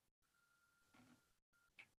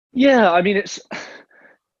 Yeah, I mean,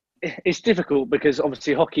 it's difficult because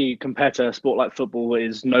obviously hockey, compared to a sport like football,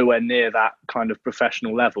 is nowhere near that kind of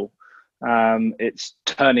professional level. It's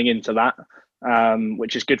turning into that,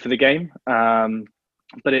 which is good for the game.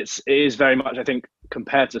 But it is very much, I think,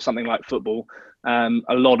 compared to something like football, a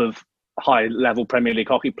lot of high-level Premier League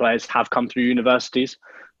hockey players have come through universities.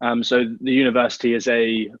 So the university is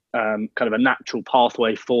a kind of a natural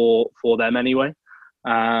pathway for them anyway.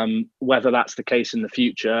 Whether that's the case in the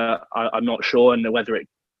future, I'm not sure, and whether it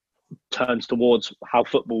turns towards how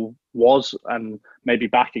football was and maybe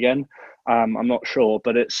back again. I'm not sure,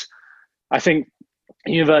 but I think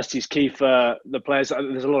university is key for the players.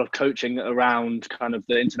 There's a lot of coaching around kind of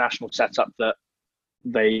the international setup that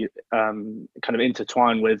they kind of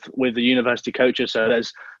intertwine with the university coaches. So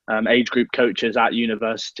there's age group coaches at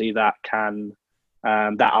university that can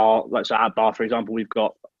that are, like, so at Bath, for example, we've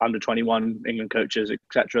got under 21 England coaches,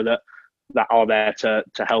 etc., that are there to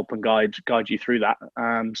help and guide you through that.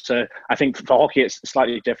 So I think for hockey it's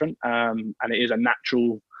slightly different, and it is a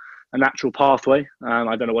natural pathway.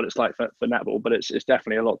 I don't know what it's like for netball, but it's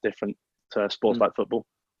definitely a lot different to sports like football.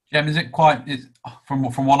 Jem, is it quite, from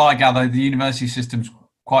what I gather, the university system's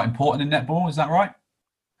quite important in netball, is that right?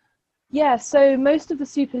 Yeah, so most of the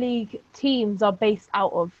Super League teams are based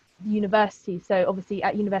out of university. So obviously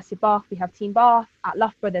at University of Bath, we have Team Bath. At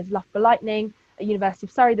Loughborough, there's Loughborough Lightning. At University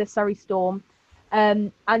of Surrey, there's Surrey Storm.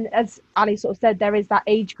 And as Ali sort of said, there is that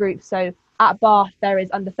age group. So at Bath, there is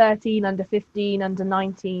under 13, under 15, under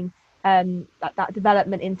 19, that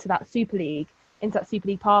development into that Super League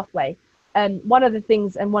pathway. One of the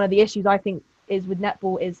things and one of the issues I think is with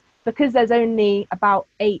netball is because there's only about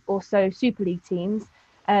 8 or so Super League teams.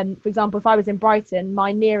 For example, if I was in Brighton,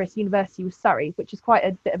 my nearest university was Surrey, which is quite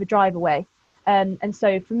a bit of a drive away. And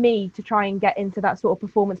so for me to try and get into that sort of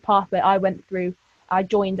performance pathway, I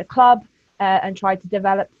joined a club and tried to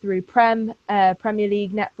develop through Premier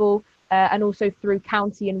League netball, and also through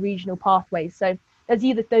county and regional pathways. So there's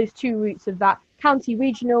either those two routes of that county,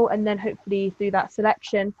 regional, and then hopefully through that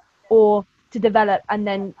selection, or to develop, and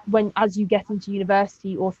then as you get into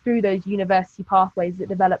university or through those university pathways that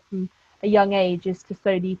develop from a young age, is to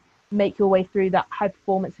slowly make your way through that high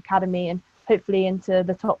performance academy and hopefully into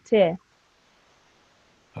the top tier.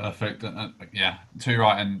 Perfect. Yeah, too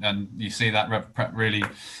right, and you see that really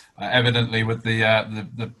evidently with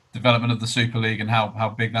the development of the Super League and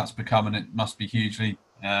how big that's become, and it must be hugely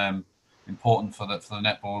important for the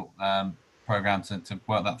netball program to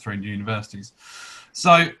work that through in universities.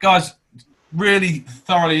 So, guys, really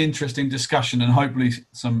thoroughly interesting discussion, and hopefully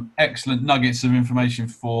some excellent nuggets of information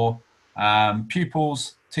for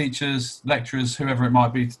pupils, teachers, lecturers, whoever it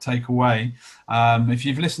might be, to take away. If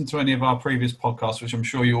you've listened to any of our previous podcasts, which I'm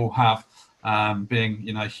sure you all have, being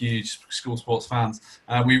huge school sports fans,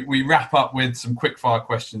 we wrap up with some quick-fire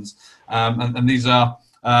questions, and these are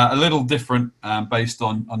a little different based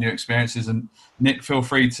on your experiences. And Nick, feel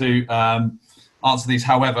free to answer these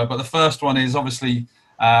however. But the first one is obviously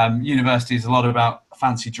university is a lot about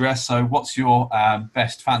fancy dress. So what's your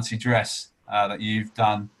best fancy dress that you've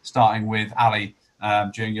done, starting with Ali,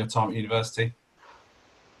 during your time at university?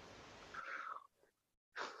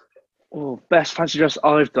 Oh, best fancy dress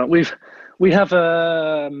I've done. We have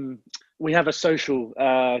a social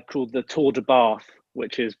called the Tour de Bath,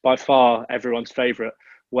 which is by far everyone's favourite,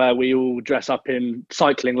 where we all dress up in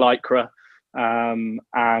cycling lycra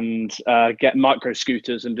and get micro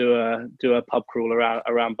scooters and do a pub crawl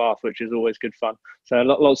around Bath, which is always good fun. So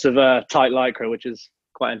lots of tight lycra, which is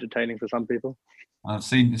quite entertaining for some people. I've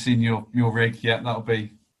seen your rig. Yeah, that'll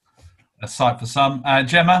be a sight for some.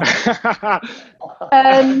 Gemma?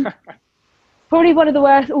 Probably one of the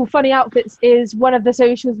worst funny outfits is one of the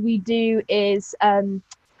socials we do is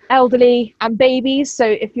elderly and babies. So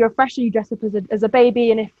if you're a freshman, you dress up as a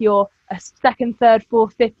baby, and if you're a second, third,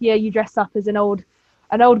 fourth, fifth year, you dress up as an old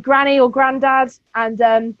granny or granddad. And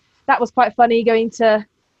that was quite funny, going to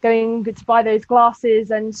buy those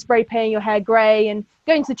glasses and spray painting your hair grey and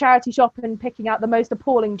going to the charity shop and picking out the most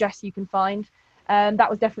appalling dress you can find. That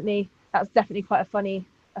was definitely quite a funny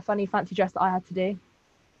fancy dress that I had to do.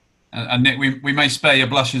 And Nick, we may spare your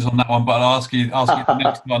blushes on that one, but I'll ask you the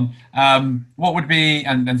next one. What would be,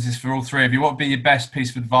 and this is for all three of you, what would be your best piece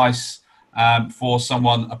of advice for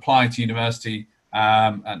someone applying to university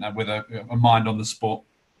and with a mind on the sport?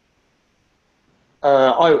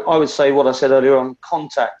 I would say what I said earlier on: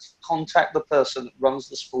 contact the person that runs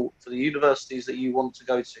the sport for the universities that you want to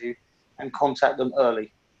go to, and contact them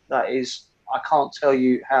early. That is, I can't tell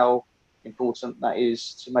you how important that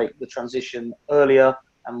is to make the transition earlier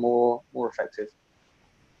and more effective.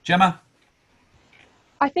 Gemma?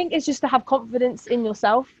 I think it's just to have confidence in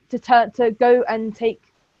yourself, to go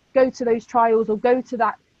to those trials, or go to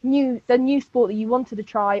the new sport that you wanted to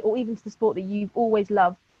try, or even to the sport that you've always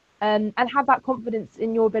loved, and have that confidence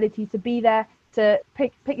in your ability to be there, to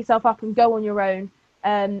pick yourself up and go on your own,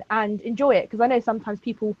 and enjoy it. Because I know sometimes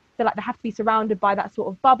people feel like they have to be surrounded by that sort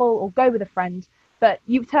of bubble or go with a friend, but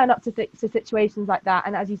you turn up to situations like that,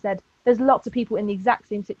 and as you said, there's lots of people in the exact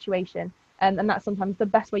same situation, and that's sometimes the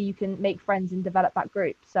best way you can make friends and develop that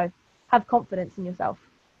group. So have confidence in yourself.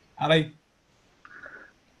 Ali?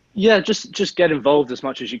 Yeah, just get involved as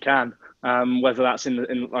much as you can. Whether that's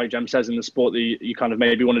in like Jem says, in the sport that you kind of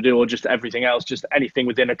maybe want to do, or just everything else, just anything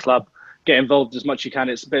within a club. Get involved as much as you can.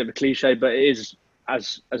 It's a bit of a cliche, but it is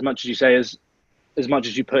as much as you say, as much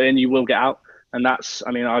as you put in, you will get out. And that's,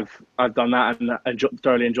 I mean, I've done that and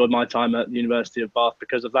thoroughly enjoyed my time at the University of Bath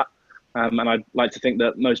because of that. And I'd like to think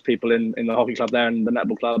that most people in the hockey club there and the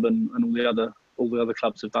netball club and all the other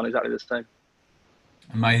clubs have done exactly the same.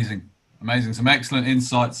 Amazing. Some excellent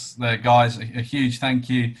insights there, guys. A huge thank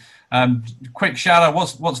you. Quick shout out.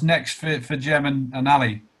 What's next for Jem and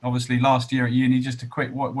Ali? Obviously, last year at uni. Just a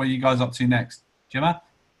quick. What are you guys up to next, Gemma?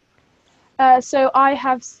 So I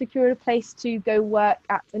have secured a place to go work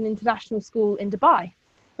at an international school in Dubai,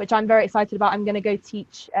 which I'm very excited about. I'm going to go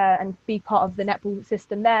teach and be part of the netball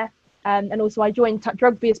system there. And also I joined touch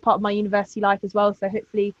rugby as part of my university life as well. So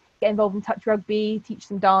hopefully get involved in touch rugby, teach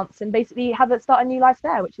some dance, and basically start a new life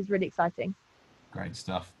there, which is really exciting. Great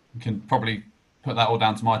stuff. You can probably put that all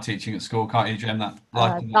down to my teaching at school, can't you, Jem?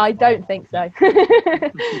 I don't think so.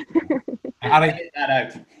 Ali? Edit that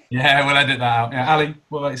out. Yeah, we'll edit that out. Yeah, Ali,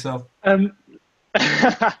 what about yourself?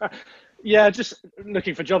 Yeah, just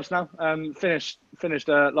looking for jobs now. Finished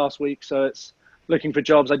last week, so it's looking for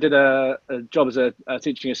jobs. I did a job as a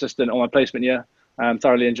teaching assistant on my placement year.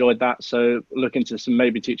 Thoroughly enjoyed that. So look into some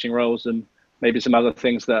maybe teaching roles and maybe some other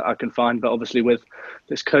things that I can find. But obviously with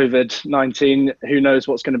this COVID-19, who knows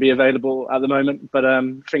what's going to be available at the moment. But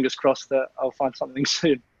fingers crossed that I'll find something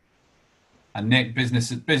soon. And Nick,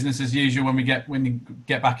 business as usual when you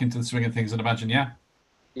get back into the swing of things, I'd imagine, yeah?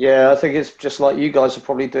 Yeah, I think it's just like you guys are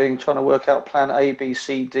probably doing, trying to work out plan A, B,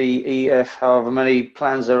 C, D, E, F, however many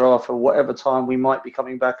plans there are for whatever time we might be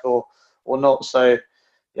coming back or not. So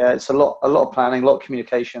yeah, it's a lot of planning, a lot of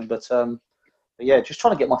communication, but yeah, just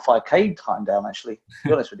trying to get my 5K time down, actually, to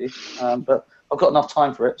be honest with you. But I've got enough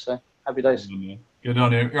time for it, so happy days. Good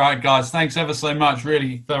on you. Right, guys, thanks ever so much.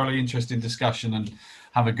 Really thoroughly interesting discussion, and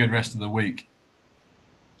have a good rest of the week.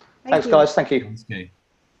 Thanks, guys. Thank you. Thanks, Key.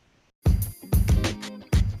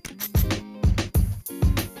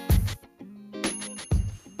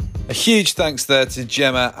 A huge thanks there to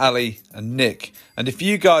Gemma, Ali and Nick. And if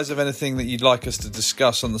you guys have anything that you'd like us to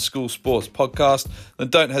discuss on the School Sports podcast, then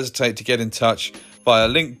don't hesitate to get in touch via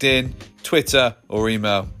LinkedIn, Twitter or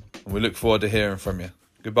email. And we look forward to hearing from you.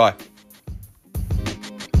 Goodbye.